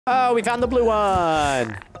Oh, we found the blue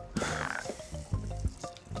one.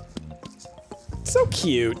 So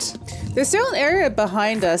cute. There's still an area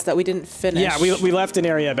behind us that we didn't finish. Yeah, we left an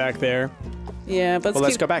area back there. Yeah, but Well,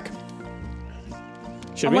 let's go back.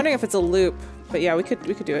 I'm wondering if it's a loop, but yeah, we could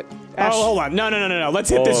do it. Ash. Oh, hold on. No. Let's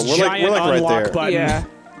hit this giant we're like unlock right button. Yeah.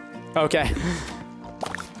 Okay.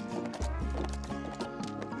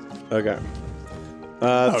 Okay.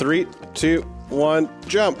 3, 2, 1,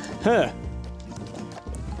 jump. Huh.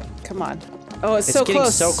 Come on. Oh, it's It's so getting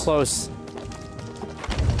close. so close.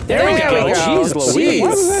 There we go. Jeez Louise.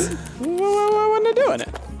 Why wasn't it doing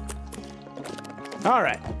it? All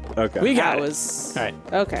right. Okay. We got That it. was All right.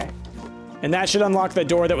 okay. And that should unlock the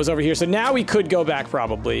door that was over here. So now we could go back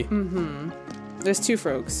probably. There's 2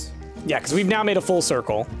 frogs. Yeah, because we've now made a full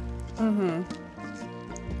circle.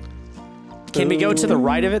 Can we go to the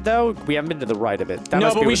right of it though? We haven't been to the right of it. That No,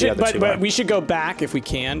 must but be we where the should. other two But are. we should go back if we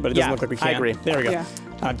can. But it doesn't Yeah, look like we can. I agree. There we go. Yeah.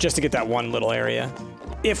 Just to get that one little area.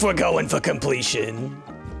 If we're going for completion,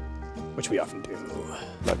 which we often do.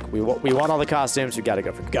 Look, we want all the costumes. We gotta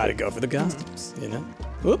go for. Gotta go for the costumes, you know.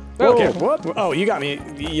 Whoop. Oh. Okay. Whoop. Oh, you got me.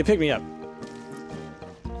 You picked me up.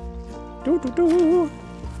 Doo, doo, doo.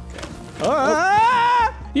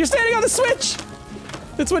 Ah! You're standing on the switch.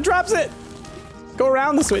 That's what drops it. Go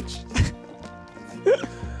around the switch.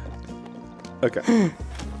 Okay.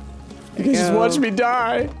 You can just go. watch me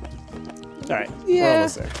die. All right. We're Yeah.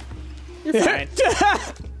 almost there. You're fine.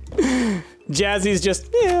 Jazzy's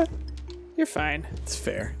just You're fine. It's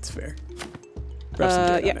fair. It's fair. Rub some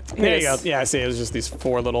dirt on yeah, it. here There it you go. is. Yeah, I see. It was just these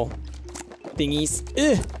 4 little thingies.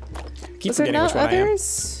 Ugh. Keep Was there forgetting not which one I am.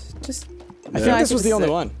 others? Just. I think this was the only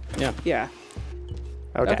one. Yeah. Yeah.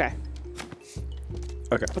 Okay. Okay.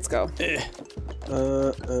 Okay. Let's go.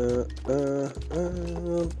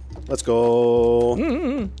 Let's go.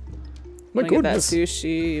 My Wanna get that goodness.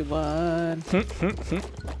 sushi one.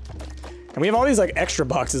 And we have all these like extra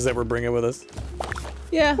boxes that we're bringing with us.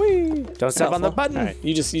 Yeah. Don't step on the Helpful. button. All right,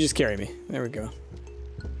 you just carry me. There we go.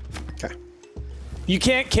 Okay. You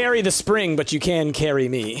can't carry the spring, but you can carry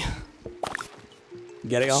me.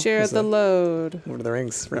 Get it all? Share That's the load. Lord of the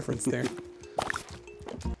Rings reference there.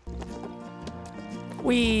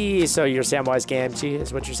 Wee. So you're Samwise Gamgee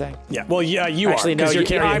is what you're saying? Yeah. Well, yeah, you Actually, are no. because you're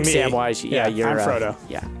carrying I'm me. Samwise. Yeah, you're. I'm Frodo.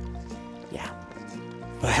 Yeah. Yeah.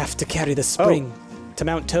 I have to carry the spring to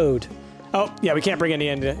Mount Toad. Oh, yeah, we can't bring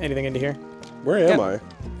anything into here. Where am Yep. I?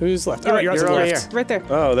 Who's left? Oh, you're You're over left. here. Right there.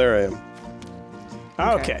 Oh, there I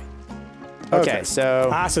am. Okay. Okay.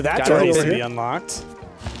 So. So that Got door it needs over to be here? unlocked.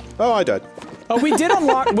 Oh, I died. Oh, we did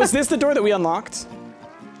unlock. Was this the door that we unlocked?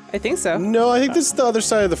 I think so. No, I think this is the other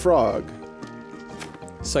side of the frog.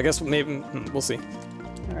 So I guess maybe we'll see.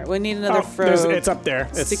 All right. We need another frog. It's up there.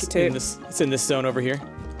 Sticky It's tape. in this. It's in this zone over here,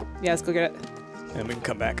 Yeah, let's go get it. and we can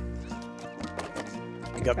come back.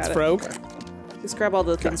 Pick up Got the it. frog. Just grab all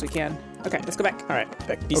the things we can. Okay, let's go back. All right,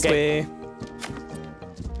 back this Okay. way.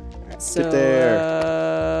 All right, so, Get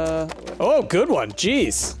there. Oh, good one.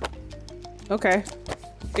 Jeez. Okay.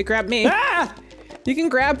 It grabbed me. Ah! You can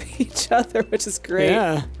grab each other, which is great.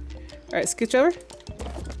 Yeah. All right, scooch over.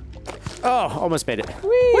 Oh, almost made it.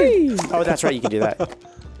 Whee! Oh, that's right. You can do that.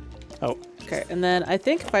 Oh. Okay, and then I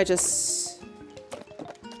think if I just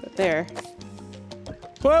put there.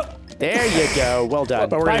 Well, There you go. Well done.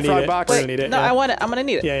 but we're Bye, gonna need Frog it. Box. We're gonna need it. No, yeah. I want it. I'm gonna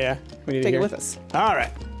need it. Yeah. We need Take it it here. with us. All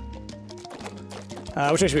right.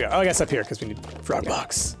 Which way should we go? Oh, I guess up here because we need frog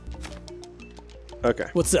box. Okay.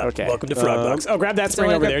 What's up? Okay. Welcome to frog box. Oh, grab that spring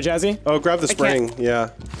wanna over there, grab- Jazzy. Oh, grab the I can't. spring. Yeah.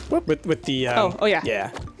 With the. Oh, yeah.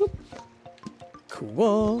 Yeah.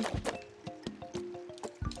 Cool.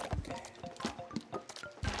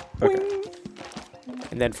 Okay.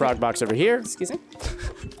 And then Frog Box over here. Excuse me.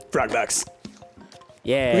 Frog box.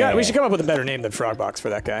 Yeah. We should come up with a better name than frog box for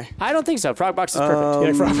that guy. I don't think so. Frog Box is perfect.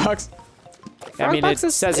 Yeah, frog box. I mean, Box it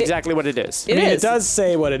is- says exactly what it is. I mean, it is. does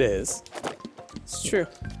say what it is. It's true.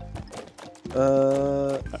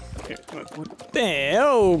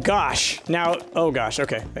 Oh gosh. Now. Oh gosh.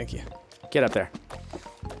 Okay. Thank you. Get up there.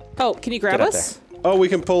 Oh, can you grab Get up us? Oh, we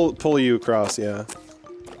can pull you across. Yeah.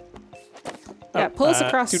 Yeah, pull us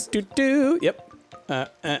across. Yep. All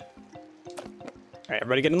right,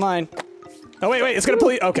 everybody get in line. Oh wait, it's gonna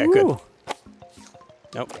pull you. Okay, good. Ooh.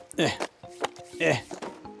 Nope.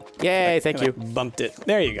 Yay, thank I you. bumped it.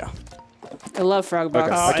 There you go. I love frog box.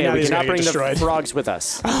 Okay. Oh, Okay, now we he's cannot gonna get bring the destroyed. frogs with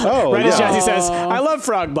us. Oh, Right as yeah. Jazzy says, I love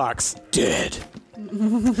frog box. Dead.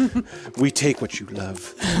 We take what you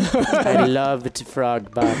love. I loved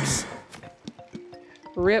Frog Box.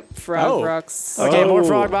 Rip frog Oh. box. Okay, more Oh.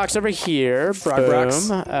 Frog Box over here. Frog Box.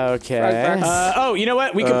 Boom. Okay. Frog Box. Oh, you know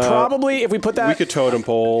what? We could probably, if we put that. We could totem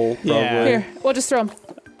pole. Probably. Yeah. Here, we'll just throw them.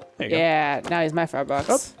 There you go. Yeah, now he's my frog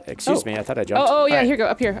box. Excuse me, I thought I jumped. Oh, yeah, Alright. here you go.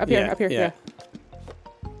 Up here, up here, Yeah, up here. yeah.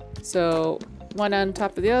 So, one on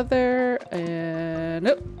top of the other, and...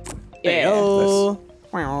 Oh. There Yeah. you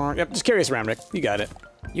go. Yep, just carry us around, Rick. You got it.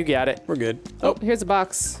 You got it. We're good. Oh, here's a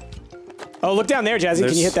box. Oh, look down there, Jazzy.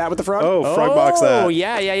 Can you hit that with the frog? Oh, frog box that. Oh,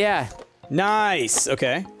 yeah. Nice.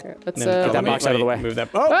 Okay. Okay, let's, Then- Get that let me- box out of the way. Move that.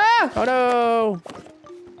 Oh! Ah! Oh no!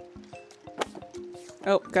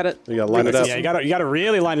 Oh, got it. You gotta line it up. Yeah, you gotta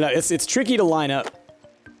really line it up. It's tricky to line up.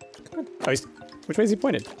 Oh, which way is he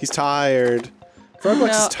pointed? He's tired. Frog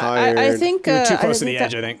box is tired. I think... You're too close to think the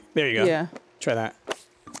edge, that- I think. There you go. Yeah. Try that.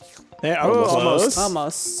 There. Oh, almost.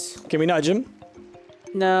 Almost. Can we nudge him?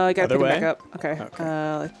 No, I gotta Other pick it way? back up. Okay.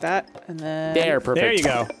 Like that, and then... There, perfect. There you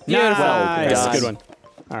go. Beautiful. Nice. Well Good done. one.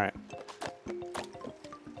 All right.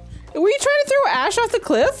 Were you trying to throw Ash off the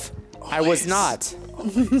cliff? I was not.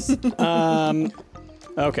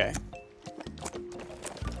 Okay.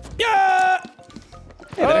 Yeah!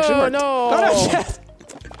 Hey, that actually Oh worked. no! Oh, no, shit.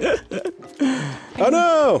 Oh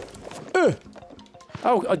no!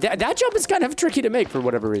 Oh, that jump is kind of tricky to make for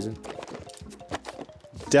whatever reason.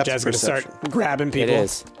 Depth Jazz gonna perception. start grabbing It people.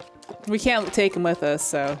 is. We can't take him with us,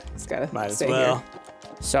 so he's gotta Might as stay well. here.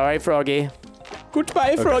 Sorry, Froggy.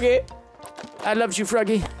 Goodbye, Froggy. I loved you,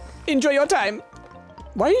 Froggy. Enjoy your time.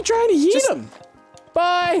 Why are you trying to yeet him?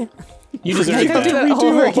 Bye. You deserve I gotta do that. that all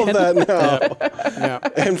over All of again. that now. Yeah.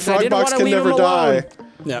 And frog didn't box wanna can leave never him die. alone.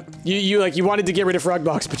 Yeah. You wanted to get rid of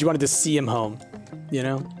Frogbox, but you wanted to see him home. You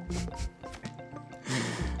know?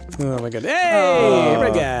 Oh my god. Hey!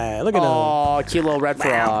 Red guy. Look at him. Oh, cute little red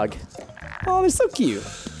frog. Oh, they're so cute.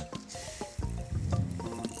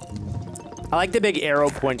 I like the big arrow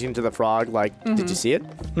pointing to the frog. Like, did you see it?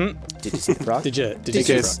 Did you see the frog? Did you In see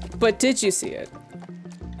case. the But did you see it?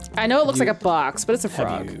 I know it looks like a box, but it's a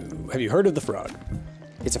frog. frog? Have you heard of the frog?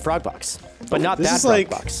 It's a frog box, but not This that is frog like-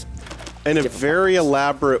 box. And a very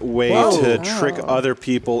elaborate way Whoa. to trick other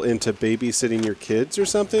people into babysitting your kids or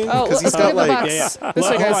something. Oh, Because let's he's go got in the like. box. Yeah, yeah. This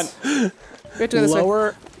way, Hold guys. on. We have to go this way.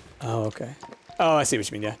 Lower. Oh, okay. Oh, I see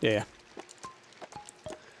what you mean. Yeah.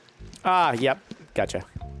 Ah, yep. Gotcha.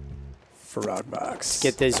 Frog box.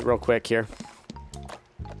 Get these real quick here.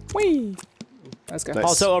 Whee! Let's go. Nice.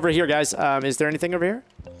 Also, over here, guys, is there anything over here?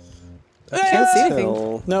 Can't see anything.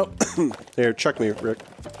 Hell. Nope. Here, chuck me, Rick.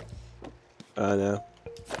 No.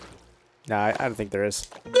 No, I don't think there is.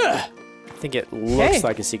 I think it looks Hey.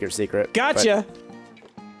 like a secret. Gotcha.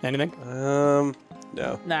 Anything? No.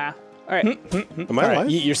 Nah. All right. Am I All right, alive?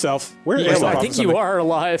 eat yourself. Where Eat am yourself I off think of you something. are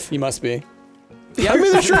alive. You must be. I'm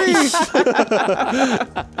in the tree!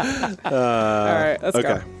 All right. Let's Okay.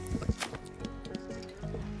 go.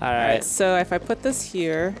 All All right. right. So if I put this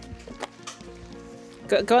here,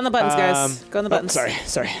 go on the buttons, guys. Go on the buttons.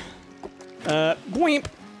 Sorry. Boimp.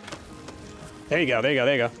 There you go. Okay,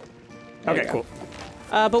 you go. cool.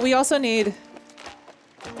 But we also need.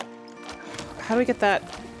 How do we get that?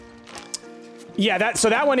 Yeah, so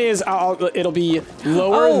that one is it'll be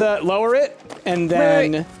lower it and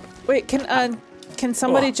then Wait, can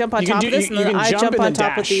somebody jump on you can top do- of this you and then can I jump and on then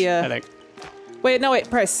top of dash, the? I think. Wait, no, wait,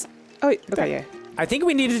 Price. Oh, wait. Okay, yeah. I think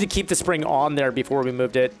we needed to keep the spring on there before we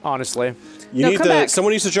moved it, honestly. You No, need come to. back.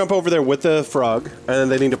 Someone needs to jump over there with the frog, and then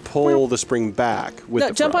they need to pull the spring back with No,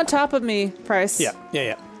 the jump frog. on top of me, Price. Yeah.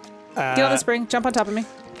 Get on the spring. Jump on top of me.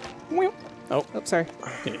 Oh, Oh, sorry.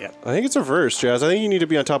 yeah. I think it's reversed, Jazz. I think you need to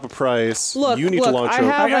be on top of Price. Look, you need to look, launch I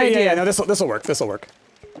over. have- Yeah, idea. no, this'll work.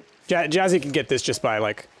 Jazzy can get this just by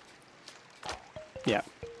like, yeah,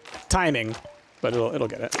 timing, but it'll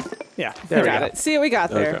get it. Yeah, We there we got go. it. See, we got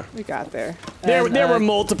there. Okay. We got there. There And, were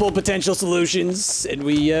multiple potential solutions, and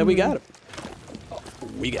we got it.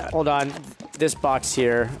 We got it. Hold on. This box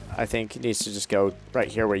here, I think, needs to just go right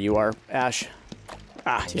here where you are, Ash.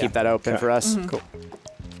 Ah, yeah. Keep that open for us. Cool.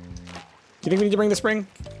 Do you think we need to bring the spring?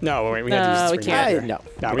 No, wait, we have to use the No, we spring can't. later. No.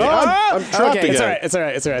 No, we Oh, I'm trapped okay, again. It's all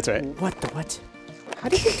right. What the what? How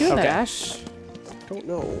do you keep doing Okay. that, Ash?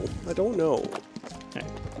 I don't know.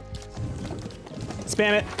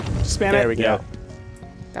 Spam it. Spam it. There we go. Yeah.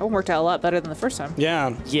 That one worked out a lot better than the first time. Yeah.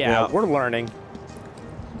 Yeah, Yeah. we're learning.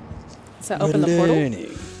 Does that open the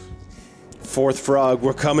portal? Fourth frog,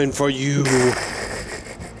 we're coming for you.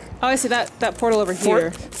 Oh, I see that portal over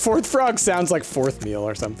here. Fourth frog sounds like fourth meal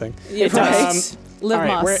or something. Yeah, It right. does. Live all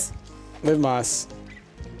right, moss. Live moss.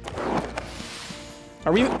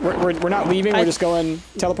 Are we're not leaving? We're just going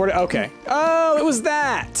teleported? Okay. Oh, it was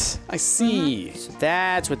that. I see.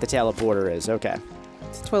 That's what the teleporter is. Okay.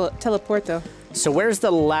 It's a teleport though. So where's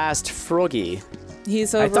the last froggy?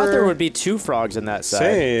 He's over. I thought there would be 2 frogs in that side.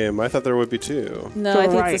 Same. I thought there would be 2. No, To I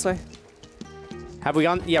the think right. it's this way. Have we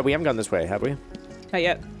gone? Yeah, we haven't gone this way, have we? Not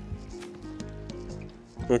yet.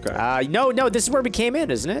 Okay. No, this is where we came in,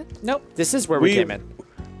 isn't it? Nope. This is where we came in.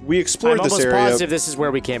 We explored I'm this almost area. positive this is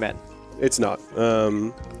where we came in. It's not.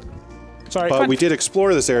 Sorry. But we did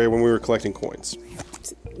explore this area when we were collecting coins.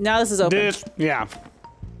 Now this is open. Yeah.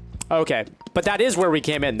 Okay, but that is where we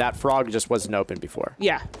came in. That frog just wasn't open before.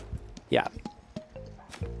 Yeah. Yeah.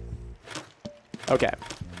 Okay.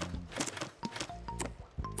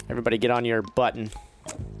 Everybody get on your button.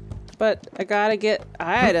 But I gotta get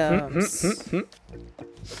items. All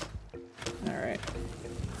right.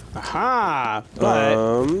 Aha.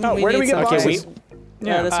 But We where do we need get some- boxes?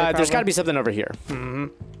 Yeah, this way There's got to probably. be something over here.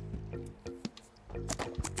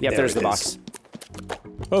 Yep, there's There the it box.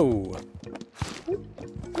 Oh.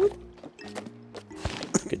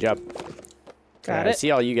 Good job. Got I it. see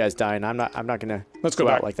all you guys dying. I'm not gonna. Let's go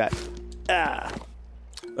out back. like that.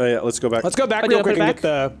 Oh yeah, let's go back. Let's go back Oh, real did I quick put and it get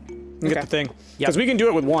the Okay. thing. Because we can do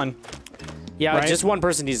it with one. Yeah, Right? just one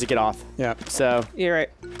person needs to get off. Yeah. So You're right.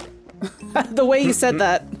 The way you said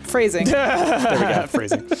that phrasing. There we go.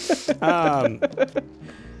 Phrasing.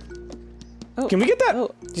 Oh. Can we get that?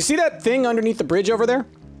 Oh. Do you see that thing underneath the bridge over there?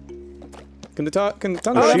 Can the tongue Oh, go she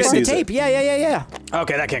that the far? sees it. tape. Yeah.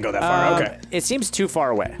 Okay, that can't go that far. Okay. It seems too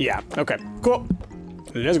far away. Yeah. Okay. Cool.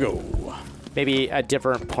 Let's go. Maybe a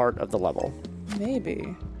different part of the level.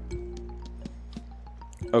 Maybe.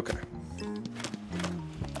 Okay.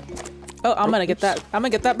 Oh, I'm gonna get that. I'm gonna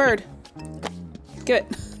get that bird. Give it.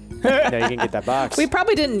 No, you can get that box. We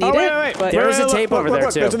probably didn't need Oh, wait, it. wait. But There is a Look, tape look, over look, there,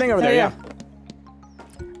 look, too. There's a thing over there. Yeah,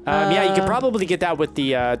 Yeah. Yeah, you could probably get that with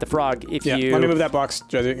the frog if Yeah. you. Let me move that box.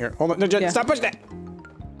 Jesse, here. Hold on. No, Jesse, Yeah. stop pushing that.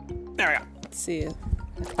 There we go. Let's see.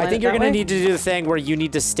 I think you're gonna need to do the thing where you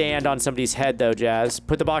need to stand on somebody's head, though, Jazz.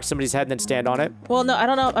 Put the box on somebody's head and then stand on it. Well, no, I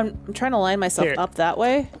don't know. I'm trying to line myself Here. up that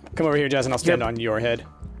way. Come over here, Jess, and I'll stand on your head.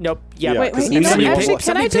 Nope. Yeah. Yeah, Wait, because wait. it You needs know to be what? able- Actually, can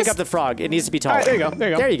Somebody I pick just? up the frog. It needs to be tall. All right, there you go. There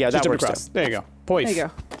you go. There you go. Just That jump works across. too. There you go. Poise. There you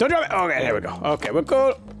go. Don't drop it. Okay, there we go. Okay, we're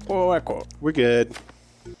cool. We're cool. We're good.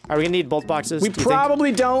 Are we gonna need both boxes? We do you think?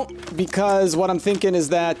 probably don't, because what I'm thinking is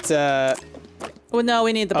that. Well, no,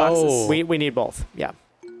 we need the boxes. Oh. We need both. Yeah.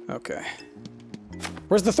 Okay.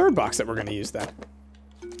 Where's the third box that we're gonna use then?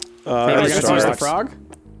 Maybe Are we it's gonna just use the box. frog?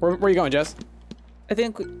 Where are you going, Jess? I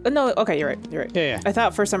think. No. Okay, you're right. You're right. Yeah, yeah. I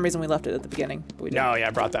thought for some reason we left it at the beginning, but we didn't. No, yeah,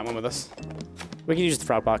 I brought that one with us. We can use the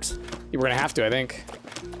frog box. We're gonna have to, I think.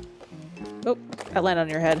 Oh, I landed on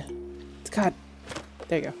your head. God.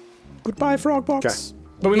 There you go. Goodbye, frog box. Okay.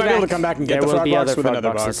 But we Be might be able to back. come back and get There the will frog be box other with frog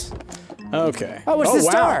another boxes. box. Okay. Oh, what's the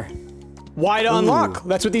wow. star? Why to unlock?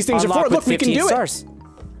 That's what these things Unlock are for. with Look, we can 15 do stars.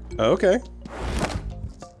 Okay. it.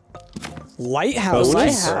 Lighthouse.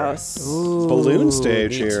 Bonus. Lighthouse. Balloon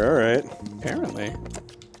stage neat. here. All right. Apparently.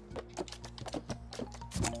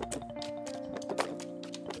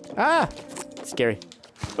 Ah, scary.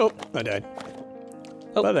 Oh, I died.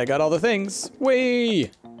 Oh. But I got all the things.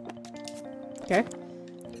 Whee! Okay.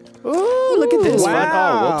 Ooh, look at this one. Oh,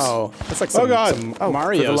 Wow. That's like some, God. some Oh, for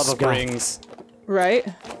Mario the love of God. springs. Right.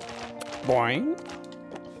 Boing.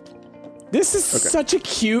 This is such a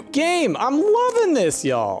cute game. I'm loving this,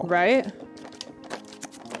 y'all. Right.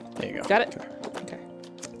 There you go. Got it. Okay.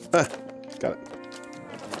 Got it.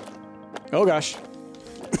 Oh, gosh.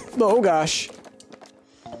 Oh, gosh.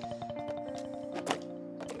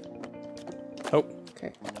 Oh.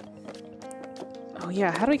 Okay. Oh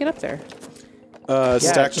yeah. How do we get up there?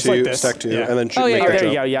 Stack just like two, this. stack two, Yeah. and then Oh, yeah, make Oh, a there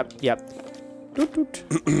jump. you go. Yep. Doot, doot.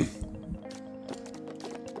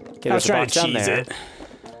 Okay, I was there's a trying box to down cheese there. it.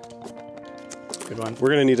 Good one. We're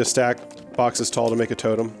gonna need to stack boxes tall to make a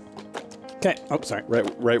totem. Okay. Oh, sorry.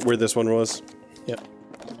 Right where this one was. Yep.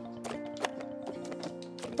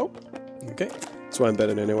 Oh. Okay. That's why I'm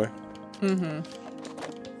betting anyway.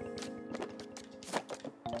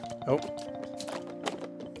 Oh.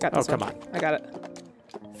 Got Oh, this come one. on. I got it.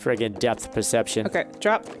 Friggin' depth perception. Okay.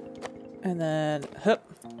 Drop. And then hup.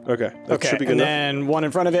 Okay. That Okay. should be good And enough. then one in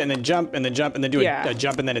front of it, and then jump, and then jump, and then do Yeah. a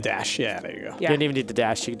jump, and then a dash. Yeah, there you go. You Yeah. didn't even need to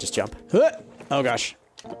dash. You could just jump. Huh. Oh, gosh.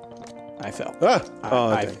 I fell. Ah!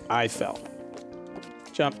 Oh, dang. I fell.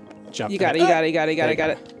 Jump. Jump. You got it. You got it. You got it. You got it. You got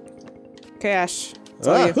it. Okay, Ash. It's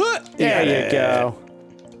all Ah. you. Huh. There Yeah. you go.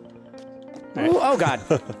 Ooh, oh, God.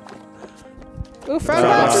 Ooh, frog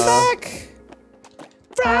box is back.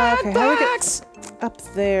 Frog Okay, how do we get box! up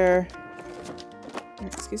there?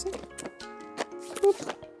 Excuse me.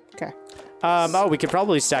 Boop. Okay. Oh, we could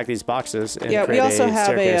probably stack these boxes. And Yeah, we create also have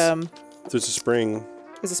staircase. a There's a spring.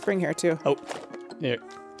 there's a spring here too. Oh. Here.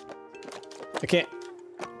 I can't.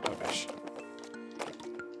 Oh, gosh.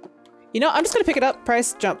 You know, I'm just gonna pick it up.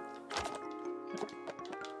 Price jump.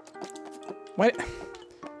 What?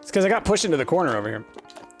 It's because I got pushed into the corner over here.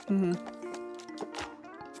 Mm-hmm.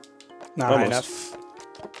 Not high Almost. enough.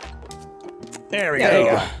 There we Yeah, go.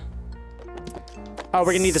 there you go. Oh,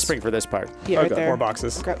 we're gonna need the spring for this part. Yeah, right Okay. there. More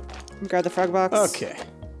boxes. Grab the frog box. Okay.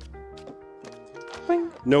 Boing.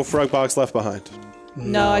 No frog box left behind.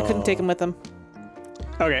 No, I couldn't take him with him.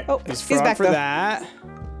 Okay. Oh, He's he's frog back, for though. that.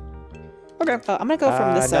 Okay. Oh, I'm gonna go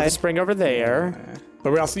from this Another side. spring over there.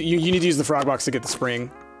 But we also you need to use the frog box to get the spring.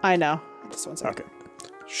 I know. Just one second. Okay.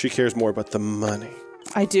 She cares more about the money.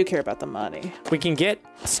 I do care about the money. We can get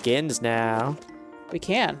skins now. We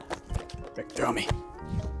can. Rick, throw me.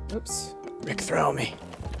 Oops. Rick, throw me.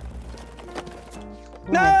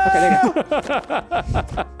 No! Okay, there you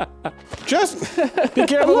go. Just Be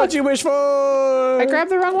careful what you wish for. I grabbed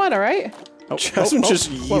the wrong one, all right? Jasmine just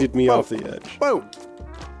yeeted me off the edge. Whoa.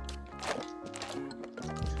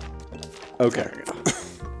 Okay.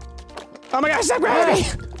 Oh my gosh, stop grabbing me.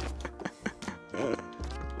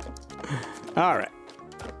 All right.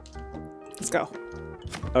 Let's go.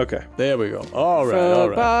 Okay. There we go. All right. Frog All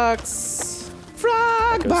right. box.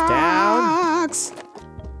 Frog Goes down. box.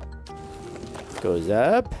 Goes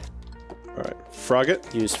up. All right. Frog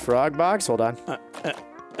it. Use frog box. Hold on.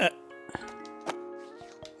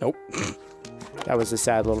 Nope. That was a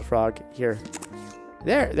sad little frog. Here.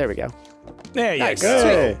 There we go. There you Nice. go.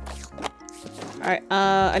 Hey. All right.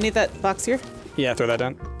 I need that box here. Yeah, throw that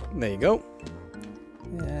down. There you go.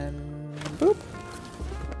 And boop.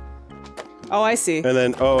 Oh, I see. And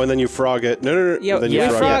then you frog it. No. Yo, Then you you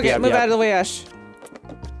frog yeah, it. Move yeah. out of the way, Ash.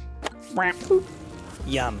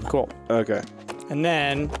 Yum. Cool. Okay. And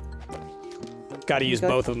then, gotta use Okay.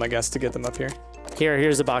 both of them, I guess, to get them up here.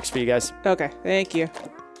 Here's a box for you guys. Okay, thank you.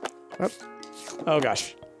 Oh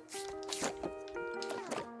gosh.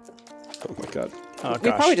 Oh my god. Oh We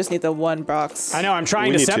gosh. probably just need the one box. I know. I'm trying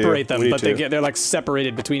We to need to. separate them, We need but to. they're like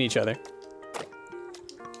separated between each other.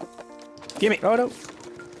 Gimme. Oh no.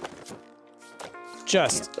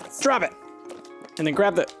 Just drop it, and then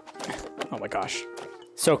grab the. Oh my gosh.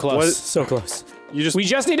 So close. What? So close. You just We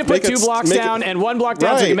just need to put Make it- 2 blocks make it- down and 1 block down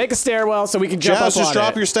so we Right. can make a stairwell so we can jump Jazz, up just on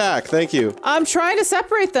drop it. your stack. Thank you. I'm trying to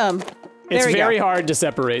separate them. It's There we very go. hard to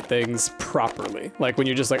separate things properly. Like when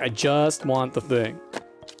you're just like, I just want the thing.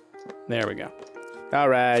 There we go. All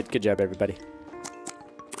right. Good job, everybody.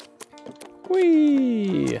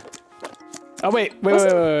 Whee! Oh wait. Wait.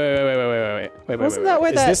 Wasn't that where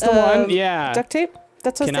Is that this the one? Yeah. duct tape?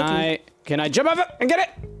 That's what Can I was thinking. can I jump off it and get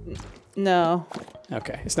it? No.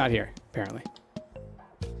 Okay, it's not here apparently.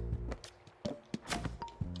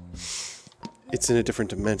 It's in a different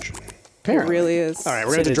dimension. It Apparently. really is. All right,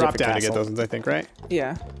 we're It's gonna in a drop different down to get castle. those ones, I think, right?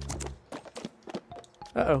 Yeah.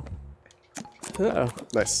 Uh-oh.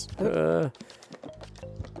 Nice. Uh,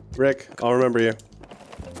 Rick, I'll remember you.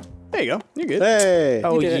 There you go. You're good. Hey.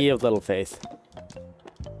 oh, did it. ye of little faith.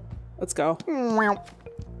 Let's go.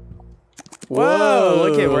 Whoa,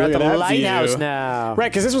 look at we're at the that lighthouse view. now.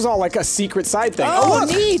 Right, because this was all like a secret side thing. Oh, look!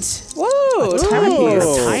 neat. Whoa,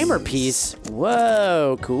 Timer timepiece. piece.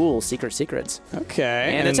 Whoa, cool. Secrets.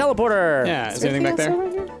 Okay. And a teleporter. Yeah, is there anything back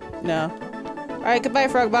there? No. All right, goodbye,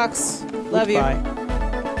 frog box. Love you. Bye.